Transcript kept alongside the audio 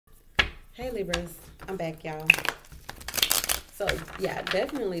Hey Libras, I'm back, y'all. So yeah,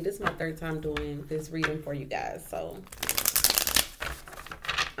 definitely this is my third time doing this reading for you guys. So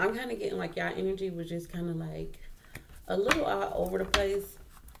I'm kind of getting like y'all energy was just kind of like a little all over the place.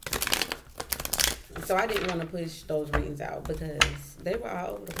 So I didn't want to push those readings out because they were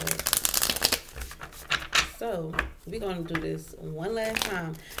all over the place. So we're gonna do this one last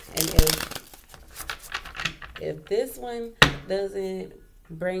time, and if this one doesn't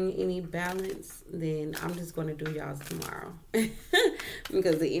bring any balance, then I'm just gonna do y'all's tomorrow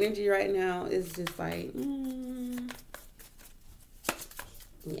because the energy right now is just like,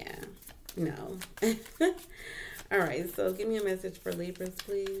 yeah, no. All right, so give me a message for Libras,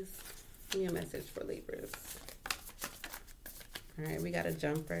 please. Give me a message for Libras. All right, we got a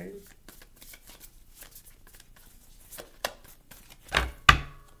jumper.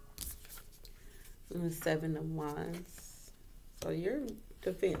 And the 7 of Wands. So you're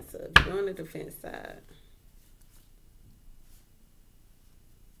defensive. You're on the defense side.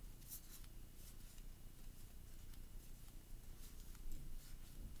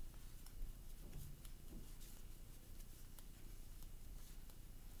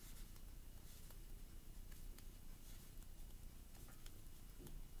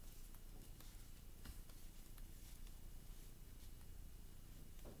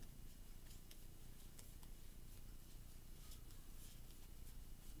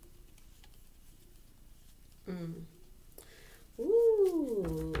 Mm.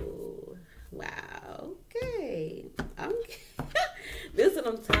 Ooh. Wow. Okay. I'm this is what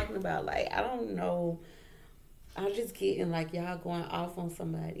I'm talking about. Like, I don't know. I'm just getting like y'all going off on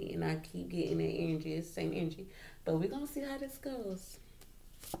somebody and I keep getting that energy. It's the same energy. But we're gonna see how this goes.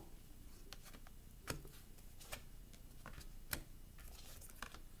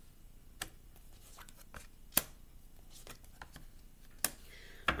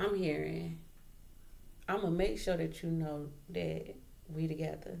 I'm hearing. I'm gonna make sure that you know that we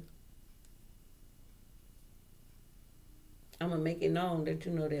together. I'm gonna make it known that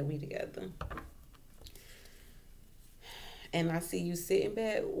you know that we together. And I see you sitting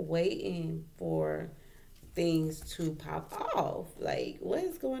back waiting for things to pop off. Like, what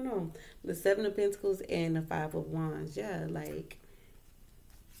is going on? The 7 of Pentacles and the 5 of Wands. Yeah, like,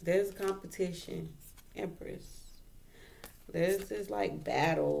 there's a competition. Empress. There's this, like,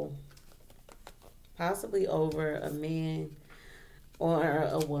 battle. Possibly over a man or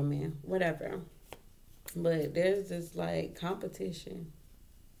a woman. Whatever. But there's this, like, competition.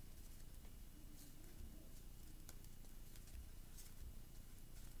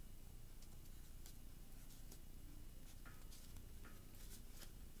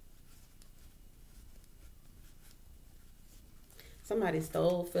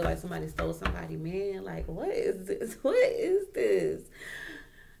 Feel like somebody stole somebody, man. Like, what is this? What is this?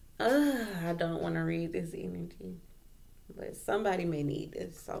 I don't want to read this energy, but somebody may need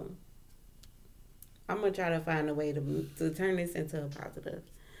this. So I'm going to try to find a way to turn this into a positive.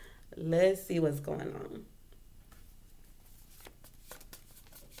 Let's see what's going on.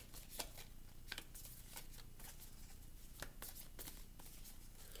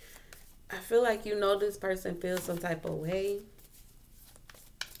 I feel like you know this person feels some type of way,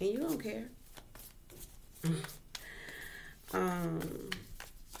 and you don't care. um,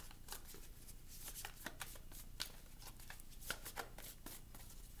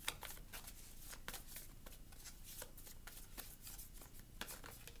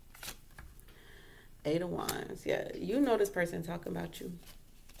 8 of Wands. Yeah, you know this person talking about you.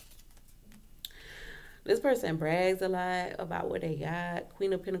 This person brags a lot about what they got.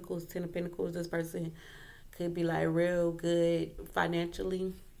 Queen of Pentacles, 10 of Pentacles. This person could be like real good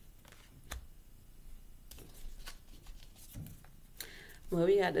financially. Well,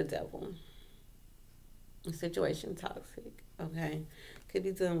 we got the Devil. Situation toxic. Okay. Could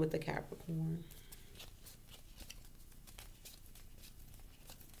be dealing with the Capricorn.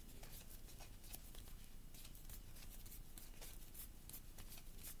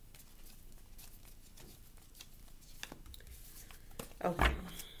 Okay.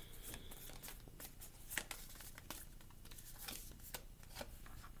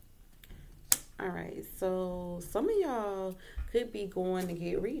 All right. So some of y'all could be going to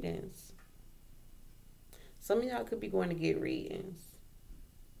get readings. Some of y'all could be going to get readings.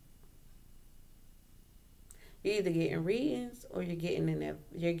 You're either getting readings or you're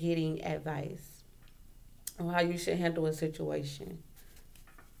getting advice on how you should handle a situation.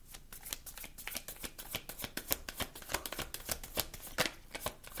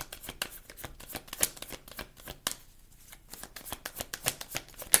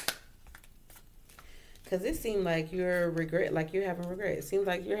 Cause it seemed like you're having regrets. It seems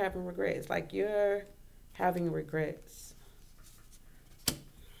like you're having regrets. Like you're having regrets.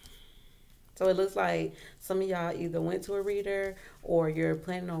 So it looks like some of y'all either went to a reader or you're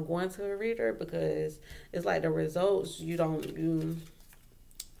planning on going to a reader, because it's like the results you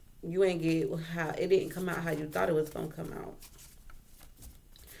ain't get how it didn't come out how you thought it was gonna come out.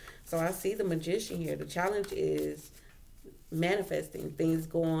 So I see the magician here. The challenge is manifesting things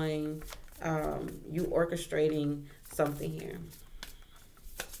going, you orchestrating something here.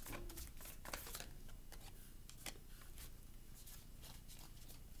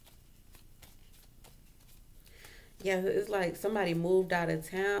 Yeah, it's like somebody moved out of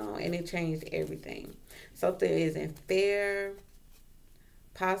town and it changed everything. Something isn't fair.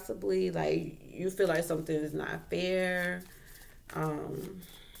 Possibly, like you feel like something is not fair. Um,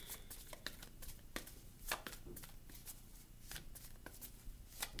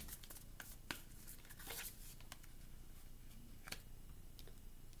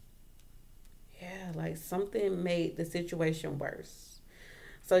 yeah, like something made the situation worse.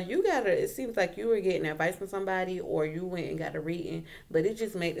 So you gotta. It seems like you were getting advice from somebody, or you went and got a reading, but it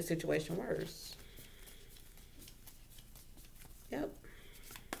just made the situation worse. Yep.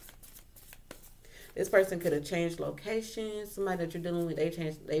 This person could have changed locations. Somebody that you're dealing with, they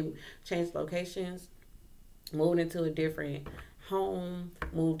changed locations, moved into a different home,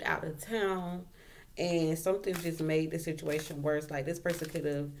 moved out of town, and something just made the situation worse. Like this person could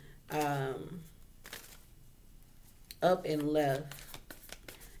have up and left,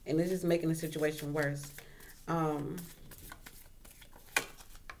 and it's just making the situation worse. Um,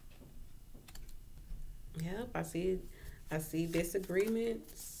 yep, I see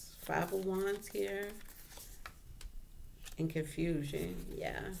disagreements, 5 of Wands here, and confusion.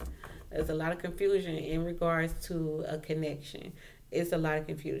 Yeah, there's a lot of confusion in regards to a connection. It's a lot of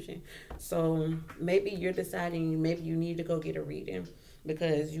confusion. So maybe you're deciding maybe you need to go get a reading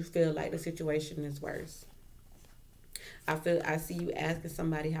because you feel like the situation is worse. I see you asking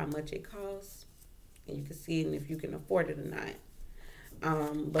somebody how much it costs, and you can see if you can afford it or not.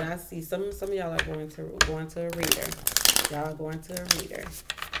 But I see some of y'all are going to a reader. Y'all are going to a reader.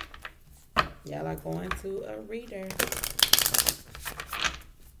 Y'all are going to a reader.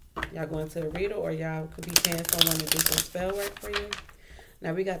 Y'all going to a reader, or y'all could be paying someone to do some spell work for you.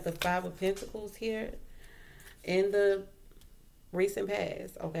 Now we got the 5 of Pentacles here in the recent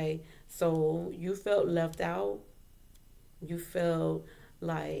past. Okay, so you felt left out. You felt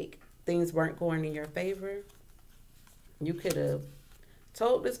like things weren't going in your favor. You could have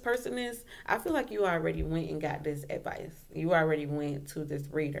told this person this. I feel like you already went and got this advice. You already went to this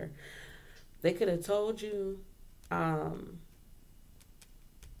reader. They could have told you.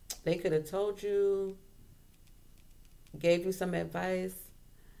 They could have told you, gave you some advice,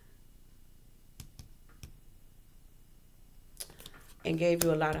 and gave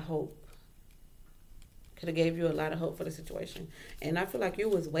you a lot of hope. Could have gave you a lot of hope for the situation. And I feel like you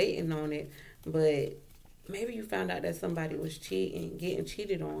was waiting on it, but maybe you found out that somebody was cheating, getting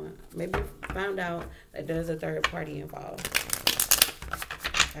cheated on. Maybe you found out that there's a third party involved.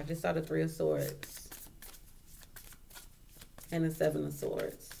 I just saw the 3 of Swords and the 7 of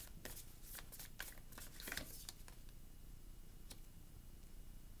Swords.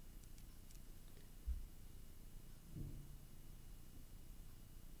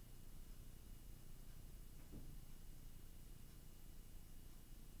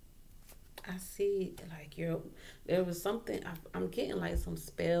 I see like there was something, I'm getting like some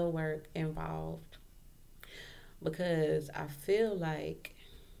spell work involved, because I feel like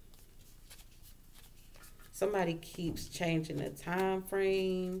somebody keeps changing the time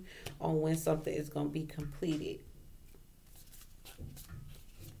frame on when something is going to be completed.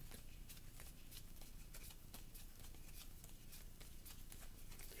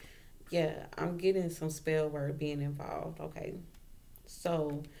 Yeah, I'm getting some spell work being involved. Okay,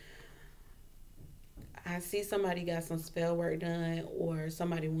 so I see somebody got some spell work done, or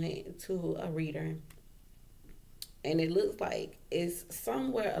somebody went to a reader, and it looks like it's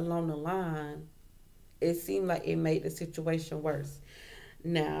somewhere along the line. It seemed like it made the situation worse.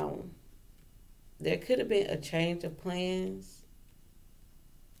 Now, there could have been a change of plans.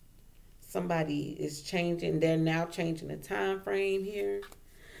 Somebody is changing. They're now changing the time frame here.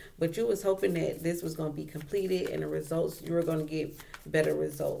 But you was hoping that this was going to be completed, and the results, you were going to get better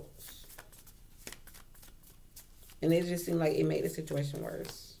results. And it just seemed like it made the situation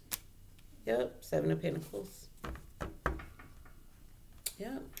worse. Yep, 7 of Pentacles.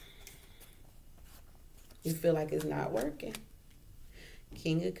 Yep. You feel like it's not working.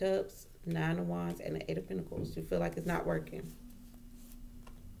 King of Cups, 9 of Wands, and the 8 of Pentacles. You feel like it's not working.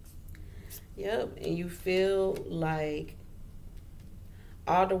 Yep. And you feel like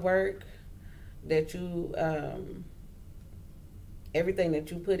all the work that you everything that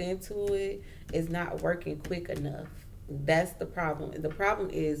you put into it is not working quick enough. That's the problem. The problem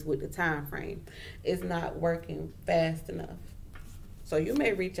is with the time frame. It's not working fast enough. So you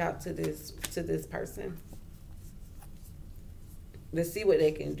may reach out to this person to see what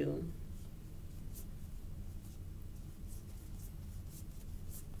they can do.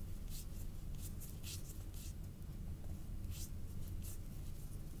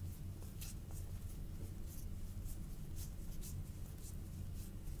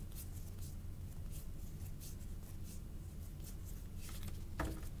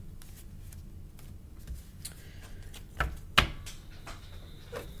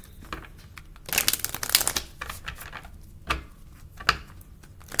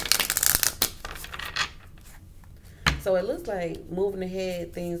 So it looks like moving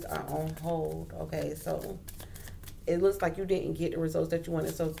ahead, things are on hold. Okay, so it looks like you didn't get the results that you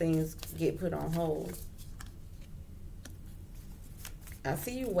wanted, so things get put on hold. I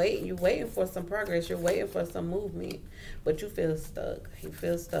see you waiting. You're waiting for some progress. You're waiting for some movement, but you feel stuck. You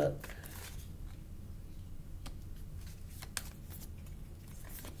feel stuck.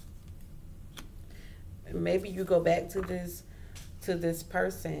 Maybe you go back to this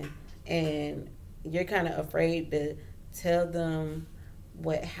person, and you're kind of afraid to tell them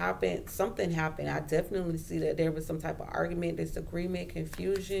what happened. Something happened. I definitely see that there was some type of argument, disagreement,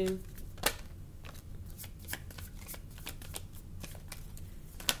 confusion.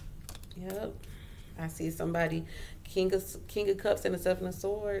 Yep. I see somebody, King of Cups and the Seven of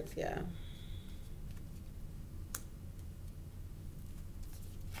Swords. Yeah.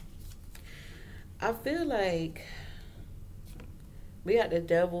 I feel like we got the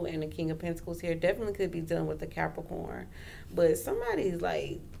Devil and the King of Pentacles here. Definitely could be dealing with the Capricorn, but somebody's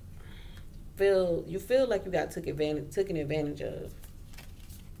like feel like you got taken advantage of.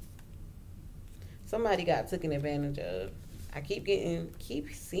 Somebody got taken advantage of. I keep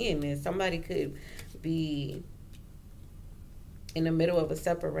seeing this. Somebody could be in the middle of a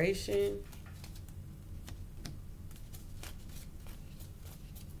separation.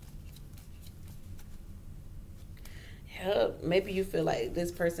 Help. Maybe you feel like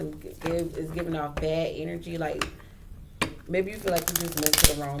this person is giving off bad energy. Like maybe you feel like you just went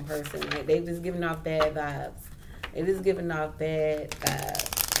to the wrong person. Like they just giving off bad vibes. They just giving off bad vibes.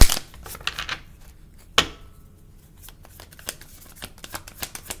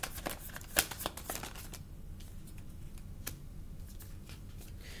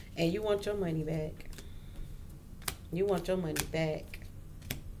 And you want your money back. You want your money back.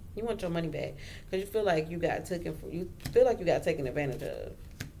 You want your money back because you feel like you got taken. You feel like you got taken advantage of.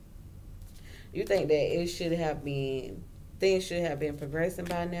 You think that it should have been things should have been progressing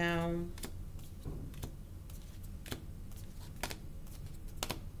by now.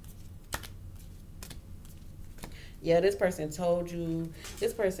 Yeah, this person told you.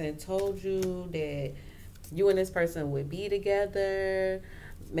 This person told you that you and this person would be together.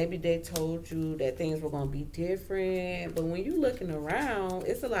 Maybe they told you that things were going to be different. But when you looking around,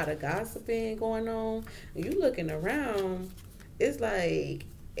 it's a lot of gossiping going on. When you looking around, it's like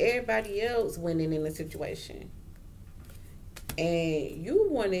everybody else winning in the situation. And you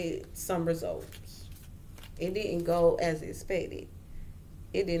wanted some results. It didn't go as expected.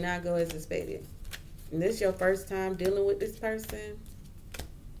 It did not go as expected. And this your first time dealing with this person.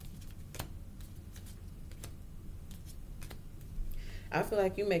 I feel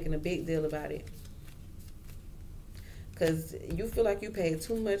like you're making a big deal about it. Because you feel like you paid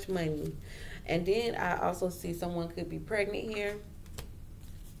too much money. And then I also see someone could be pregnant here.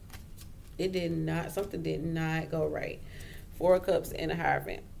 Something did not go right. Four of Cups and a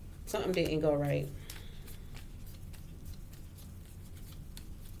Hierophant. Something didn't go right.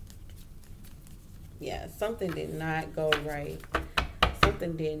 Yeah, something did not go right.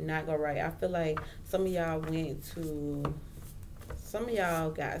 Something did not go right. I feel like some of y'all got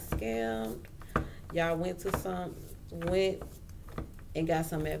scammed. Y'all went and got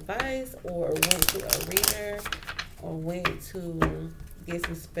some advice, or went to a reader, or went to get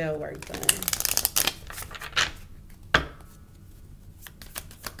some spell work done.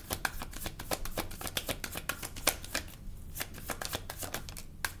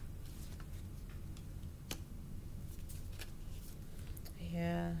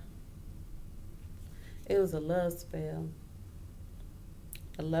 Yeah, it was a love spell.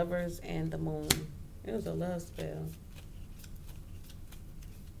 The Lovers and the Moon. It was a love spell.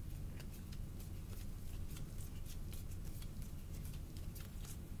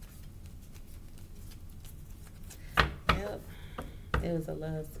 Yep. It was a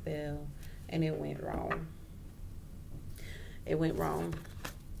love spell. and it went wrong. It went wrong.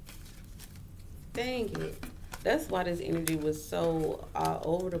 Dang it. That's why this energy was so all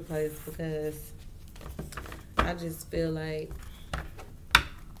over the place, because I just feel like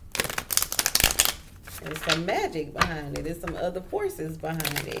there's some magic behind it. There's some other forces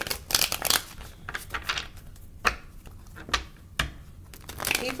behind it.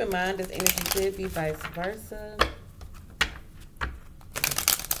 Keep in mind, this energy could be vice versa.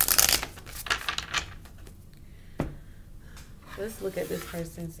 Let's look at this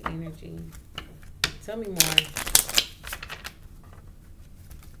person's energy. Tell me more.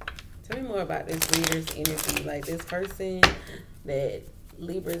 Tell me more about this reader's energy. Like this person that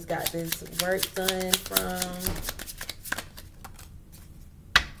Libra's got this work done from.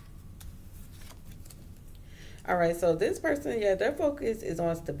 All right, so this person, yeah, their focus is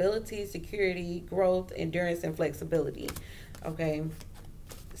on stability, security, growth, endurance, and flexibility. Okay,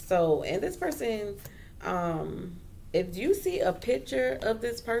 so, and this person, if you see a picture of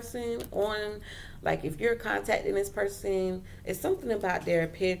this person on, like if you're contacting this person, it's something about their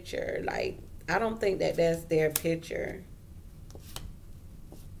picture. Like, I don't think that that's their picture.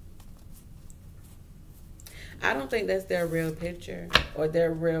 I don't think that's their real picture or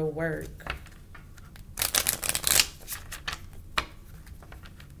their real work.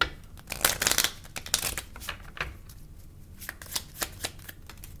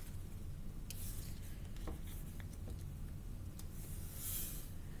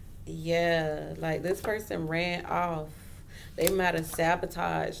 Yeah, like this person ran off. They might have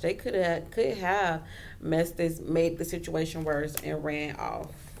sabotaged. They could have made the situation worse and ran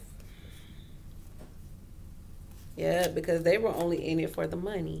off. Yeah, because they were only in it for the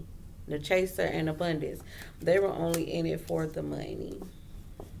money. The chaser and abundance. They were only in it for the money.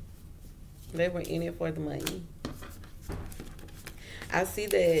 They were in it for the money. I see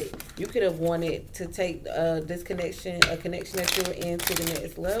that you could have wanted to take this connection, a connection that you were in, to the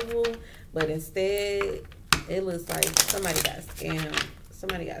next level, but instead, it looks like somebody got scammed.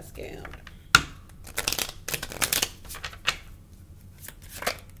 Somebody got scammed.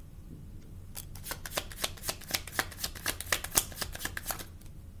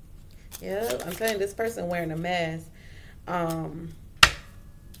 Yeah, I'm telling you, this person wearing a mask.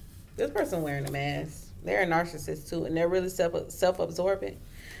 This person wearing a mask. They're a narcissist too, and they're really self-absorbent.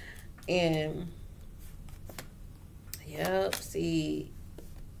 And yep, see,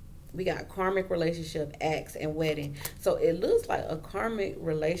 we got karmic relationship, acts, and wedding. So it looks like a karmic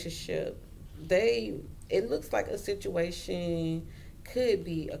relationship. It looks like a situation could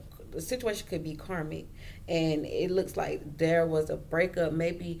be the situation could be karmic, and it looks like there was a breakup.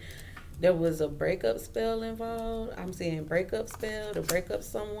 Maybe there was a breakup spell involved. I'm seeing breakup spell to break up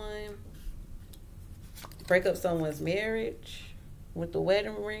someone. Break up someone's marriage with the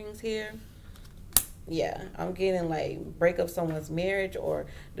wedding rings here. Yeah, I'm getting like break up someone's marriage, or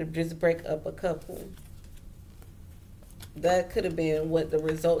to just break up a couple. That could have been what the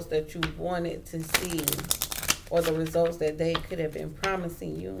results that you wanted to see, or the results that they could have been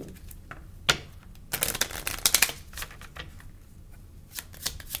promising you.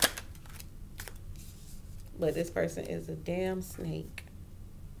 But this person is a damn snake.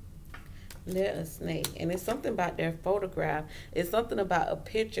 They're a snake. And it's something about their photograph. It's something about a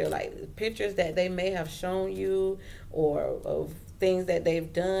picture, like pictures that they may have shown you, or of things that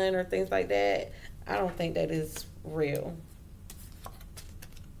they've done or things like that. I don't think that is real.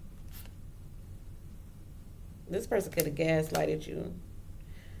 This person could have gaslighted you.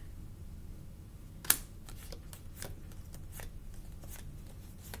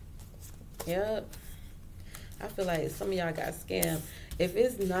 Yep. I feel like some of y'all got scammed. If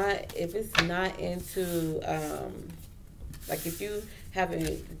it's not into like if you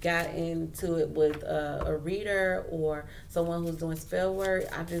haven't got into it with a reader or someone who's doing spell work,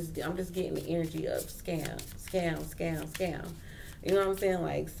 I'm just getting the energy of scam. You know what I'm saying?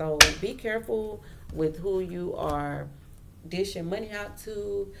 Like, so be careful with who you are dishing money out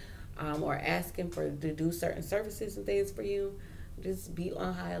to, or asking to do certain services and things for you. Just be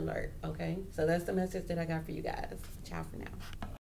on high alert, okay? So that's the message that I got for you guys. Ciao for now.